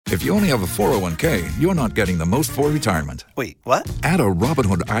If you only have a 401k, you're not getting the most for retirement. Wait, what? Add a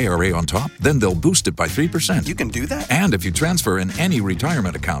Robinhood IRA on top, then they'll boost it by 3%. You can do that? And if you transfer in any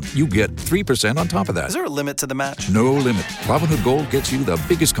retirement account, you get 3% on top of that. Is there a limit to the match? No limit. Robinhood Gold gets you the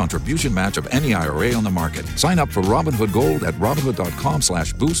biggest contribution match of any IRA on the market. Sign up for Robinhood Gold at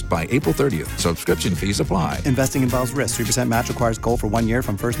Robinhood.com/boost by April 30th. Subscription fees apply. Investing involves risk. 3% match requires gold for 1 year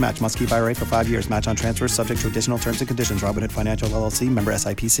from first match. Must keep IRA for 5 years. Match on transfers subject to additional terms and conditions. Robinhood Financial LLC, member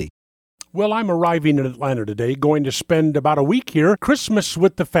SIPC. Well, I'm arriving in Atlanta today, going to spend about a week here, Christmas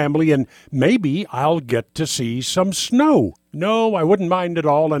with the family, and maybe I'll get to see some snow. No, I wouldn't mind at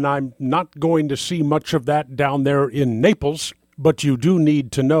all, and I'm not going to see much of that down there in Naples. But you do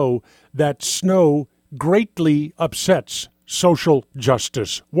need to know that snow greatly upsets social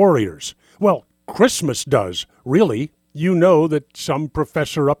justice warriors. Well, Christmas does, really. You know that some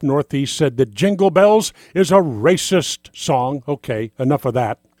professor up northeast said that Jingle Bells is a racist song. Okay, enough of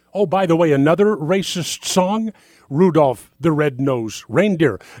that. Oh, by the way, another racist song, Rudolph the Red-Nosed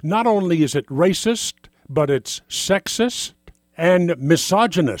Reindeer. Not only is it racist, but it's sexist and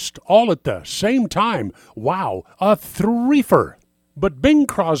misogynist all at the same time. Wow, a threefer. But Bing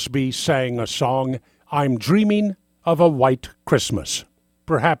Crosby sang a song, I'm Dreaming of a White Christmas.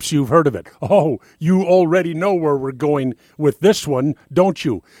 Perhaps you've heard of it. Oh, you already know where we're going with this one, don't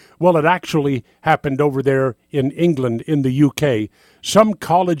you? Well, it actually happened over there in England, in the UK. Some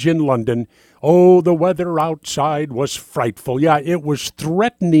college in London. Oh, the weather outside was frightful. Yeah, it was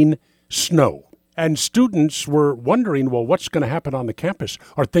threatening snow. And students were wondering, well, what's going to happen on the campus?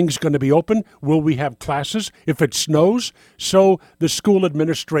 Are things going to be open? Will we have classes if it snows? So the school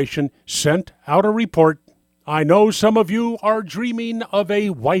administration sent out a report. I know some of you are dreaming of a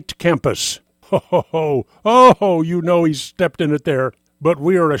white campus. Oh, you know he stepped in it there. But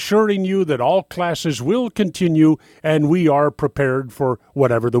we are assuring you that all classes will continue and we are prepared for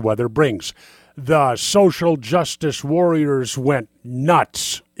whatever the weather brings. The social justice warriors went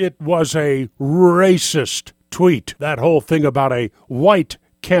nuts. It was a racist tweet, that whole thing about a white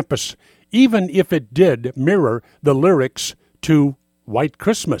campus, even if it did mirror the lyrics to White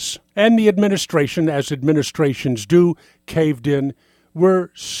Christmas. And the administration, as administrations do, caved in.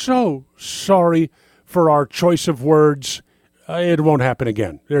 We're so sorry for our choice of words. It won't happen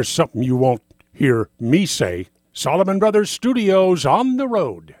again. There's something you won't hear me say. Solomon Brothers Studios on the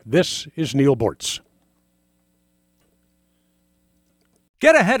road. This is Neil Bortz.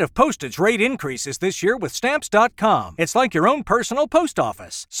 Get ahead of postage rate increases this year with Stamps.com. It's like your own personal post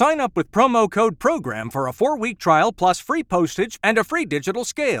office. Sign up with promo code PROGRAM for a 4-week trial plus free postage and a free digital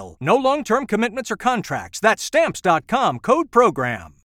scale. No long-term commitments or contracts. That's Stamps.com, code PROGRAM.